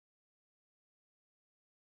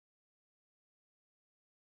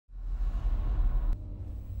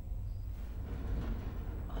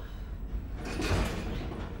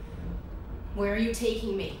Where are you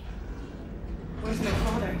taking me? Where's my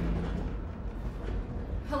father?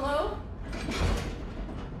 Hello?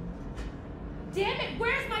 Damn it,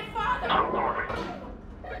 where's my father?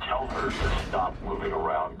 Tell her to stop moving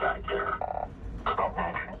around back there. Stop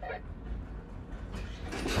moving.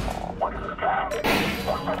 What is that? Get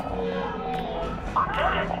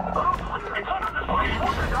it! It's under the street!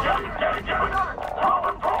 Get it!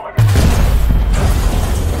 Throw it!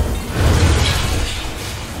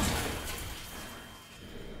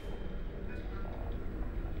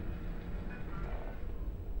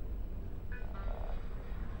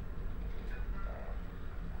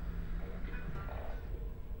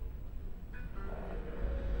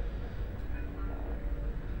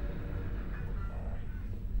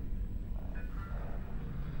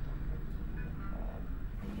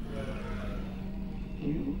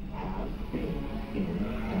 You have been in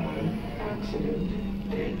an accident.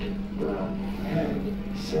 Take the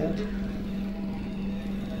headset.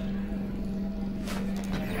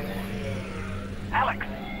 Alyx,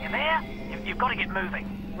 you there? You've got to get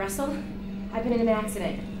moving. Russell? I've been in an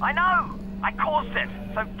accident. I know! I caused it,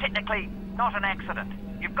 so technically not an accident.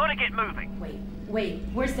 You've got to get moving. Wait,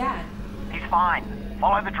 where's Dad? He's fine.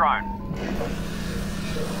 Follow the drone.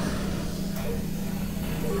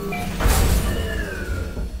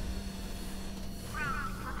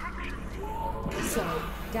 So,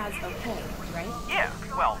 Dad's okay, right? Yeah,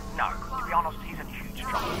 well, no. To be honest, he's in huge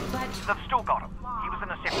trouble. But... They've still got him. He was in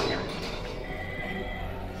a cemetery.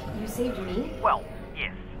 You saved me? Well,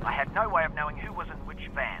 yes. I had no way of knowing who was in which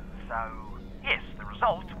van, so... Yes, the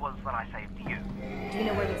result was that I saved you. Do you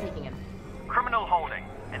know where they're taking him? Criminal holding.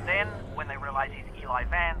 And then, when they realize he's Eli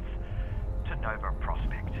Vance, to Nova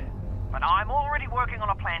Prospect. But I'm already working on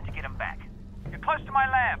a plan to get him back. You're close to my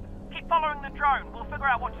lab. Keep following the drone. We'll figure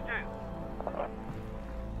out what to do.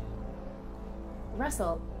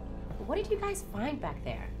 Russell, what did you guys find back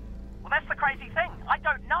there? Well, that's the crazy thing. I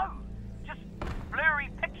don't know. Just blurry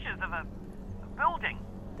pictures of a building.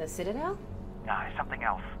 The Citadel? No, something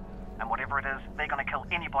else. And whatever it is, they're going to kill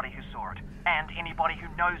anybody who saw it. And anybody who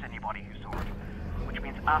knows anybody who saw it. Which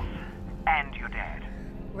means us and your dad.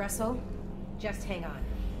 Russell, just hang on.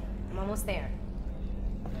 I'm almost there.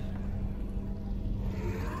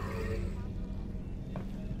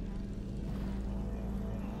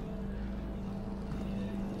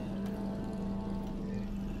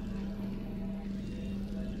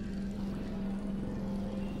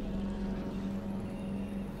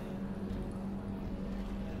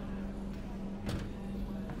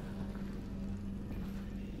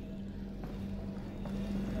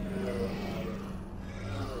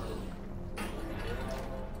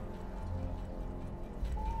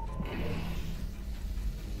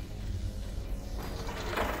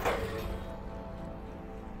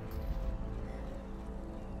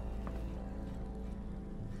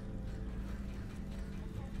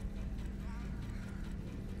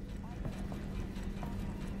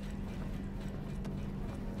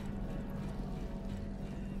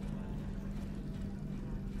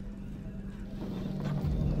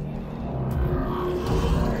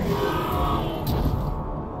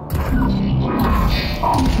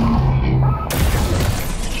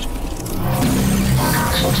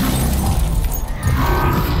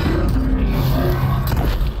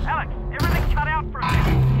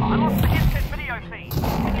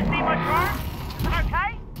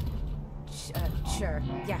 Sure.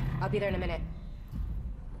 Yeah, I'll be there in a minute.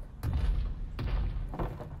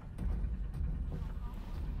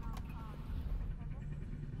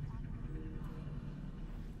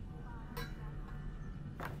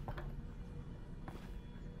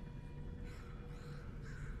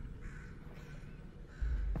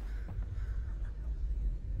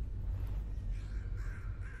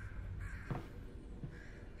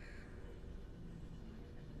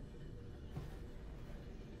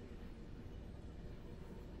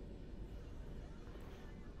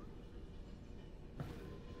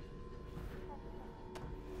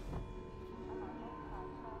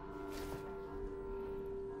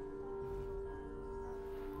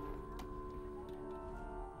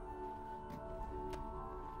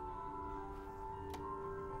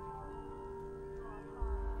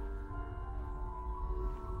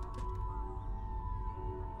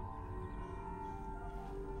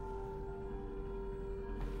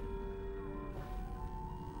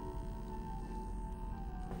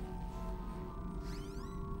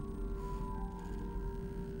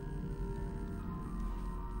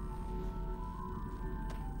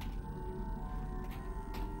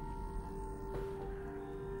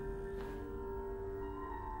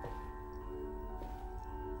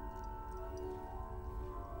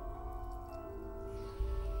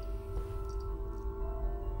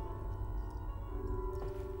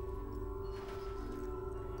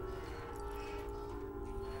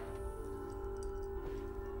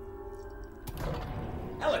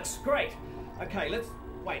 Alyx, great. Okay, let's...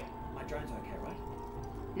 Wait, my drone's okay, right?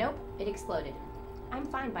 Nope, it exploded. I'm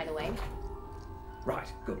fine, by the way.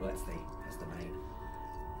 Right, good. Well, that's the main.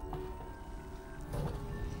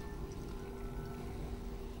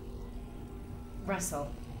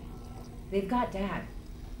 Russell, they've got Dad.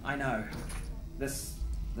 I know. This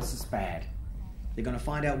is bad. They're gonna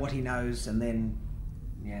find out what he knows, and then...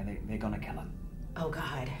 Yeah, they're gonna kill him. Oh,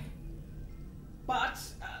 God. But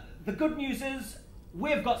the good news is,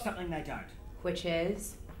 we've got something they don't. Which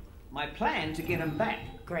is? My plan to get him back.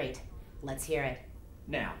 Great. Let's hear it.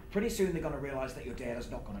 Now, pretty soon they're gonna realise that your dad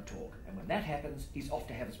is not gonna talk, and when that happens, he's off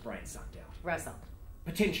to have his brain sucked out. Russell.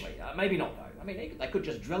 Potentially. Maybe not, though. I mean, they could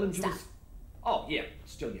just drill into Stop. his... Oh, yeah,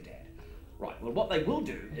 still your dad. Right, well, what they will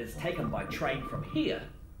do is take him by train from here.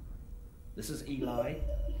 This is Eli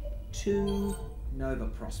to Nova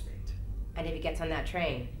Prospect. And if he gets on that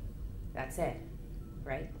train, that's it,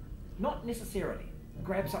 right? Not necessarily.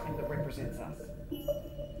 Grab something that represents us.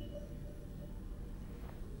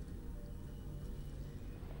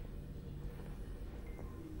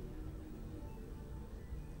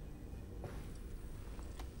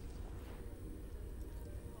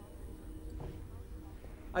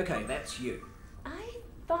 Okay, that's you. I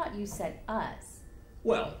thought you said us.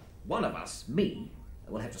 Well, one of us, me,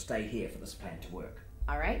 will have to stay here for this plan to work.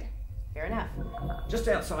 All right, fair enough. Just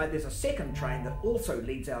outside, there's a second train that also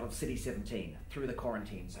leads out of City 17 through the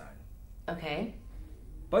quarantine zone. Okay.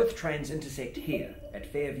 Both trains intersect here at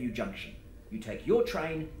Fairview Junction. You take your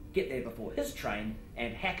train, get there before his train,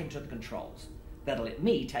 and hack into the controls. That'll let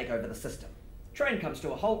me take over the system. Train comes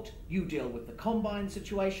to a halt, you deal with the Combine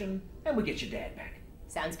situation, and we get your dad back.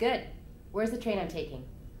 Sounds good. Where's the train I'm taking?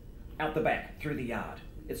 Out the back, through the yard.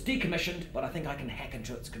 It's decommissioned, but I think I can hack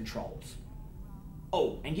into its controls.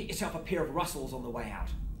 Oh, and get yourself a pair of Russells on the way out.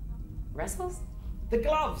 Russells? The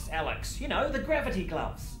gloves, Alyx. You know, the gravity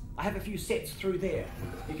gloves. I have a few sets through there.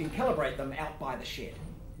 You can calibrate them out by the shed.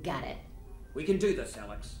 Got it. We can do this,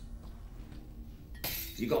 Alyx.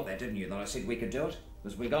 You got that, didn't you, that I said we could do it?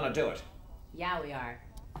 Because we're gonna do it. Yeah, we are.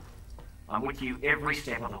 I'm with you every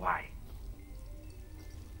step of the way.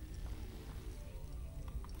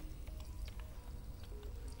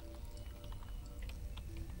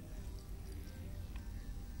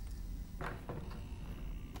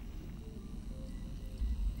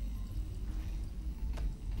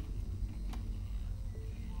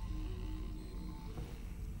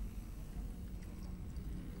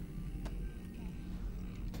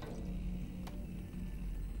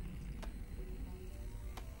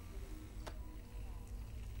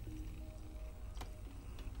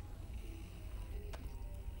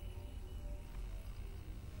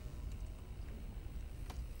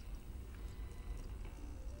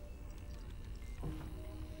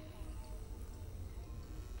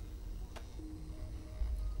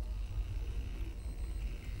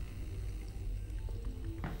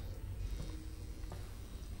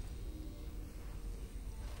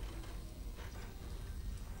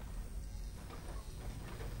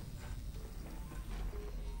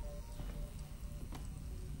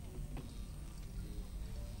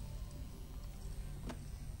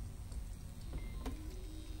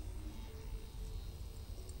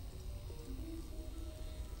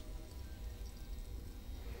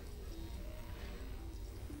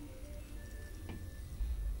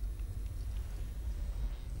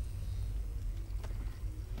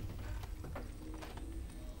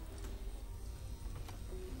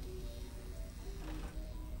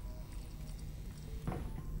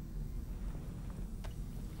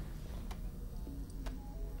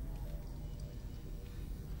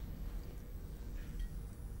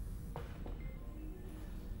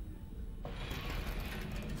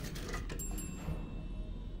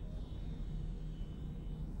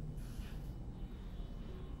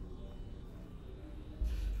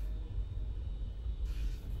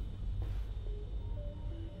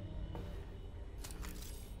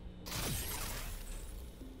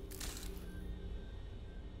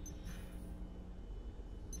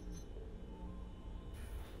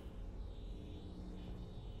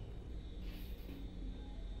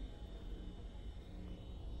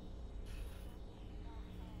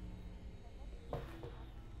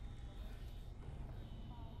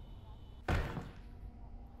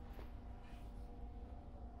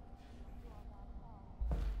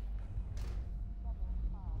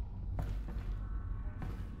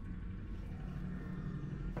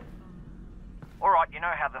 Alright, you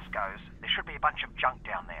know how this goes. There should be a bunch of junk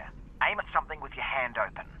down there. Aim at something with your hand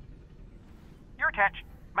open. You're attached.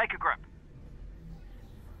 Make a grip.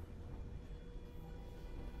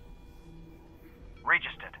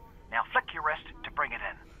 Registered. Now flick your wrist to bring it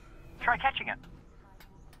in. Try catching it.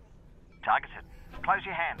 How's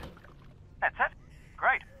your hand? That's it.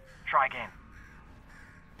 Great. Try again.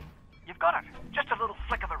 You've got it. Just a little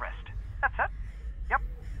flick of the wrist. That's it. Yep.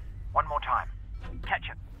 One more time. Catch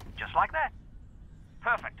it. Just like that.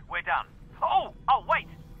 Perfect. We're done. Oh, wait.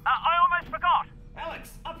 I almost forgot.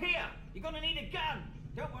 Alyx, up here! You're gonna need a gun!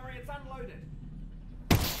 Don't worry, it's unloaded.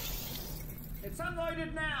 It's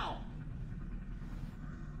unloaded now!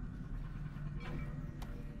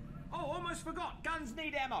 Oh, almost forgot. Guns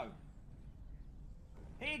need ammo.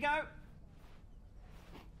 Here you go.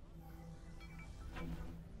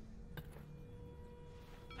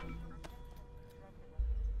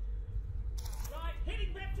 Right,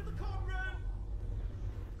 heading back to the comm room.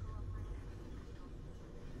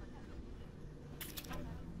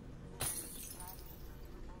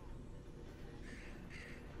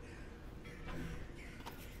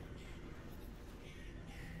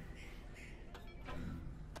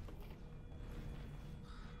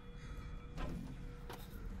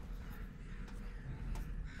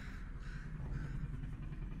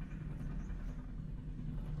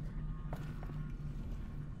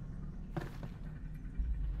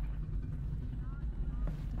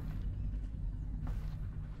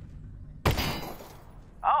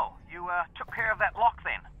 Oh, you took care of that lock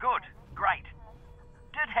then. Good. Great.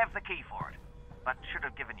 Did have the key for it, but should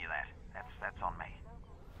have given you that. That's on me.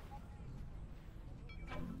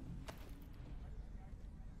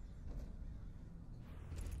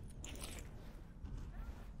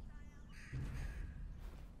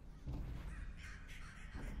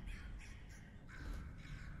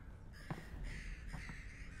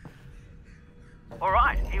 All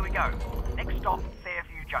right, here we go. Next stop,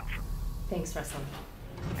 Fairview Junction. Thanks, Russell.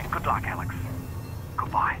 And good luck, Alyx.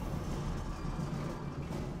 Goodbye.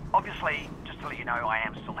 Obviously, just to let you know, I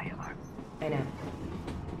am still here, though. I know.